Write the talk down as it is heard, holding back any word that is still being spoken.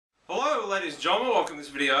Hello ladies and gentlemen, welcome to this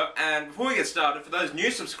video, and before we get started, for those new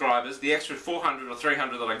subscribers, the extra 400 or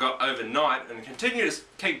 300 that I got overnight and continue to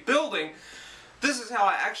keep building, this is how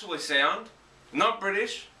I actually sound. Not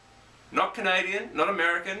British, not Canadian, not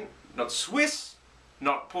American, not Swiss,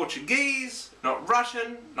 not Portuguese, not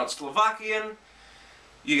Russian, not Slovakian.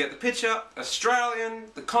 You get the picture. Australian,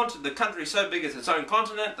 the country is so big it's its own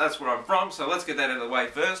continent, that's where I'm from, so let's get that out of the way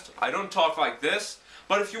first. I don't talk like this.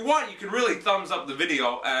 But if you want, you can really thumbs up the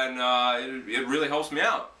video, and it really helps me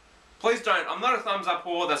out. Please don't. I'm not a thumbs up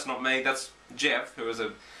whore. That's not me. That's Jeff, who is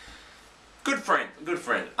a good friend.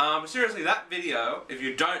 Seriously, that video, if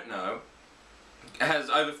you don't know, has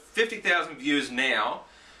over 50,000 views now.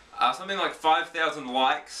 Something like 5,000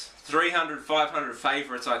 likes, 300, 500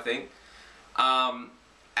 favorites, I think.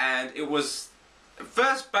 And it was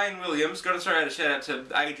first Bane Williams. Got to throw out a shout out to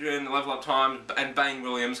Adrian, Level Up Time, and Bane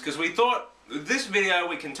Williams, because we thought this video,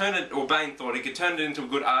 we can turn it, or Bane thought he could turn it into a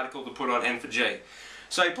good article to put on N4G.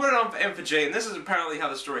 So he put it on for N4G, and this is apparently how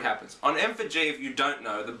the story happens. On N4G, if you don't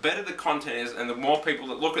know, the better the content is, and the more people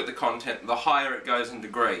that look at the content, the higher it goes in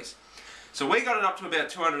degrees. So we got it up to about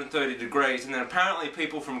 230 degrees, and then apparently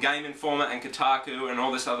people from Game Informer and Kotaku and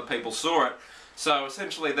all this other people saw it. So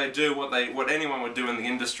essentially they do what anyone would do in the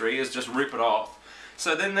industry, is just rip it off.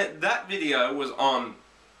 So then that video was on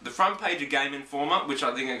the front page of Game Informer, which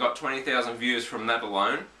I think it got 20,000 views from that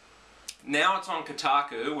alone. Now it's on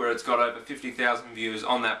Kotaku, where it's got over 50,000 views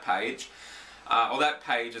on that page. Or that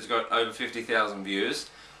page has got over 50,000 views.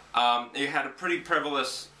 It had a pretty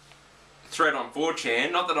prevalent thread on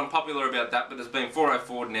 4chan. Not that I'm popular about that, but it's been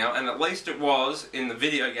 404'd now, and at least it was in the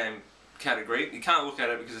video game category. You can't look at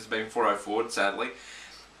it because it's been 404'd, sadly.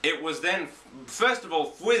 It was then, first of all,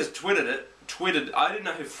 Fwiz tweeted it. I didn't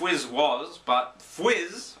know who Fwiz was, but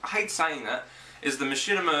Fwiz, I hate saying that, is the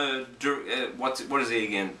Machinima, what is he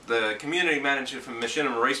again? The community manager from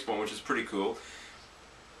Machinima Respawn, which is pretty cool.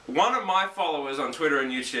 One of my followers on Twitter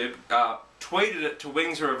and YouTube tweeted it to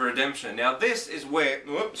Wings of Redemption. Now this is where,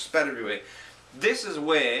 whoops, spat everywhere. This is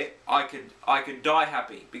where I could die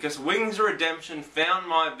happy, because Wings of Redemption found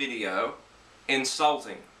my video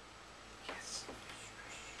insulting. Yes.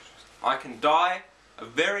 I can die a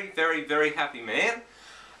very, very, very happy man.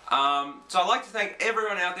 So I'd like to thank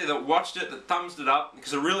everyone out there that watched it, that thumbs it up,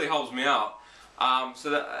 because it really helps me out. So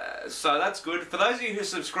that's good. For those of you who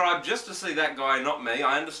subscribe just to see that guy, not me,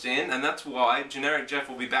 I understand, and that's why Generic Jeff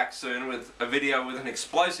will be back soon with a video with an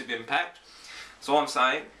explosive impact. That's all I'm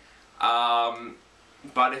saying.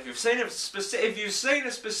 But if you've seen a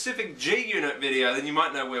specific G-Unit video, then you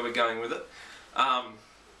might know where we're going with it.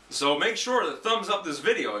 So make sure to thumbs up this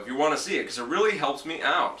video if you want to see it, because it really helps me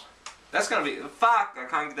out. That's going to be... Fuck! I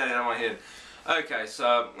can't get that out of my head. Okay,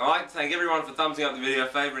 so I'd like to thank everyone for thumbsing up the video,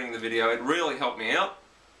 favoriting the video. It really helped me out.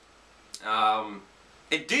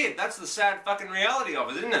 It did. That's the sad fucking reality of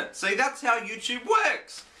it, isn't it? See, that's how YouTube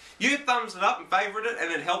works. You thumbs it up and favourite it,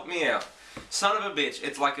 and it helped me out. Son of a bitch.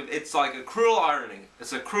 It's like a cruel irony.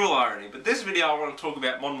 It's a cruel irony. But this video I want to talk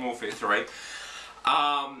about Modern Warfare 3.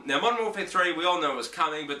 Now Modern Warfare 3, we all know it was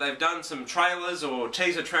coming, but they've done some trailers or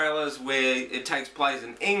teaser trailers where it takes place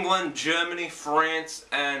in England, Germany, France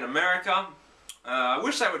and America. I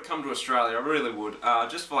wish they would come to Australia, I really would,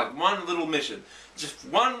 just for like one little mission. Just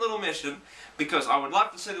one little mission, because I would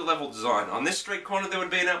love to see the level design. On this street corner there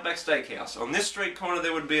would be an Outback Steakhouse. On this street corner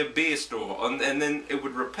there would be a beer store, and then it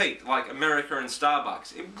would repeat, like America and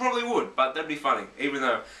Starbucks. It probably would, but that'd be funny, even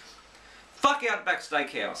though... Fuck Outback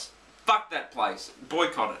Steakhouse. Fuck that place.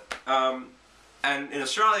 Boycott it. And in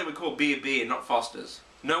Australia we call beer, not Foster's.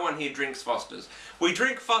 No one here drinks Foster's. We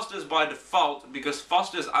drink Foster's by default because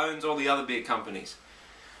Foster's owns all the other beer companies.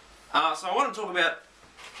 So I want to talk about...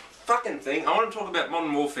 I want to talk about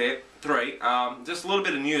Modern Warfare 3. Just a little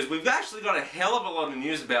bit of news. We've actually got a hell of a lot of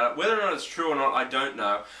news about it. Whether or not it's true or not, I don't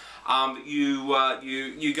know.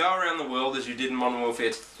 You go around the world as you did in Modern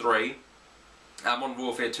Warfare 3. Modern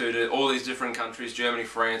Warfare 2 to all these different countries, Germany,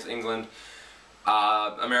 France, England,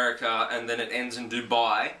 America, and then it ends in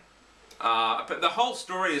Dubai. But the whole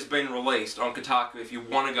story has been released on Kotaku if you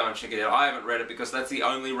want to go and check it out. I haven't read it because that's the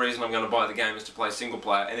only reason I'm going to buy the game, is to play single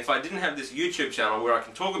player. And if I didn't have this YouTube channel where I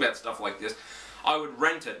can talk about stuff like this, I would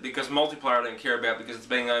rent it, because multiplayer I don't care about, because it's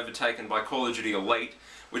being overtaken by Call of Duty Elite,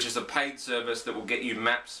 which is a paid service that will get you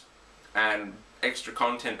maps and extra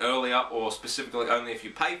content earlier, or specifically only if you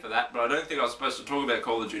pay for that. But I don't think I was supposed to talk about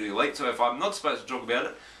Call of Duty Elite, so if I'm not supposed to talk about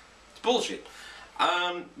it, it's bullshit.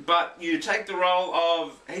 But you take the role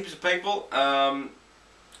of heaps of people around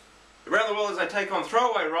the world as they take on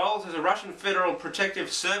throwaway roles as a Russian Federal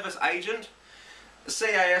Protective Service agent,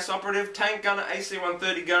 CAS operative, tank gunner,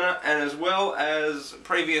 AC-130 gunner, and as well as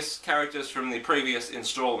previous characters from the previous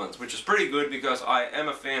installments, which is pretty good because I am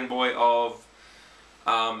a fanboy of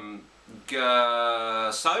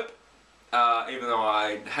Soap, even though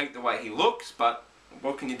I hate the way he looks, but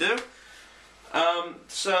what can you do? And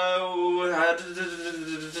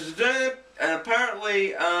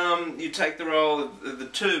apparently you take the role of the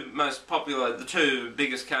two most popular, the two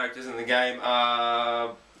biggest characters in the game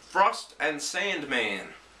are Frost and Sandman.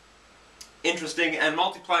 Interesting, and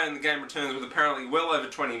multiplayer in the game returns with apparently well over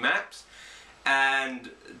 20 maps and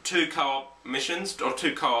 2 co-op missions, or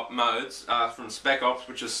 2 co-op modes from Spec Ops,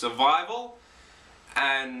 which is survival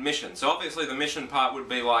and mission. So obviously the mission part would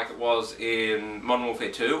be like it was in Modern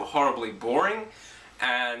Warfare 2, horribly boring,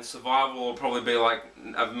 and survival will probably be like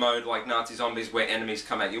a mode like Nazi Zombies where enemies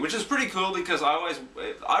come at you, which is pretty cool because I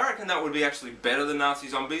reckon that would be actually better than Nazi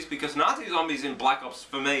Zombies, because Nazi Zombies in Black Ops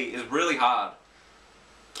for me is really hard.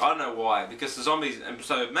 I don't know why, because the zombies, and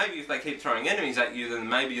so maybe if they keep throwing enemies at you, then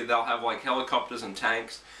maybe they'll have like helicopters and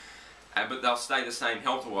tanks, but they'll stay the same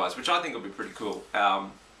health-wise, which I think will be pretty cool.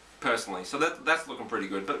 Personally, so that's looking pretty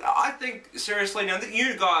good. But I think, seriously, now that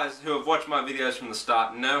you guys who have watched my videos from the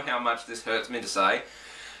start know how much this hurts me to say,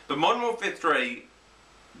 but Modern Warfare 3,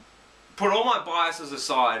 put all my biases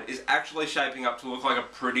aside, is actually shaping up to look like a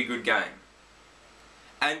pretty good game.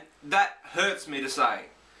 And that hurts me to say,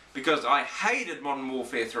 because I hated Modern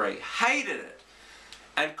Warfare 3, hated it.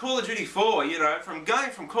 And Call of Duty 4, you know, from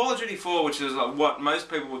going from Call of Duty 4, which is what most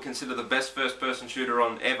people would consider the best first-person shooter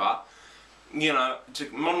on ever, you know, to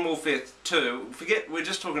Modern Warfare 2, forget, we're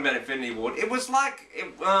just talking about Infinity Ward, it was like,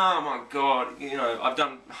 oh my god, you know, I've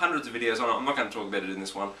done hundreds of videos on it, I'm not going to talk about it in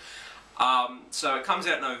this one. So it comes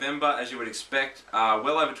out in November, as you would expect,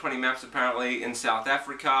 well over 20 maps apparently in South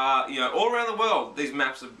Africa, you know, all around the world these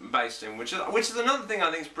maps are based in, which is another thing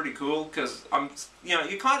I think is pretty cool, because you know,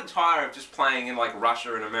 you're kind of tired of just playing in like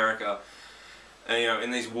Russia and America, you know,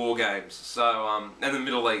 in these war games, so, and the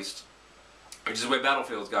Middle East, which is where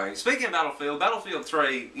Battlefield's going. Speaking of Battlefield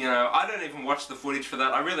 3, you know, I don't even watch the footage for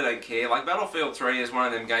that, I really don't care. Like, Battlefield 3 is one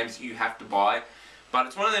of them games that you have to buy, but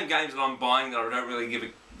it's one of them games that I'm buying that I don't really give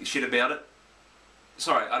a shit about it.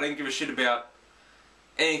 Sorry, I don't give a shit about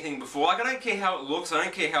anything before. Like, I don't care how it looks, I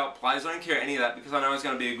don't care how it plays, I don't care any of that, because I know it's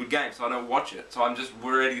going to be a good game, so I don't watch it. So I'm just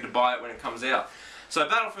ready to buy it when it comes out. So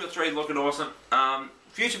Battlefield 3 is looking awesome.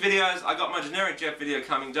 Future videos, I got my generic Jeff video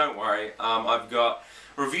coming, don't worry. I've got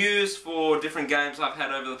reviews for different games I've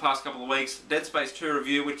had over the past couple of weeks. Dead Space 2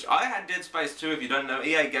 review, which I had Dead Space 2, if you don't know.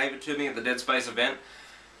 EA gave it to me at the Dead Space event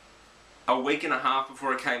a week and a half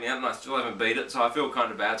before it came out, and I still haven't beat it, so I feel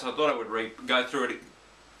kind of bad. So I thought I would go through it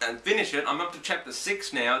and finish it. I'm up to chapter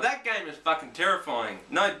 6 now. That game is fucking terrifying.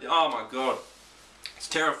 No, oh my god. It's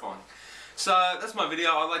terrifying. So that's my video.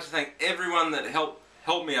 I'd like to thank everyone that helped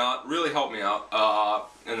me out, really helped me out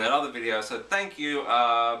in that other video, so thank you.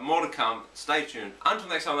 More to come, stay tuned. Until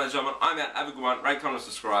next time, ladies and gentlemen, I'm out, have a good one, rate, comment,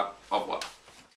 subscribe, au revoir.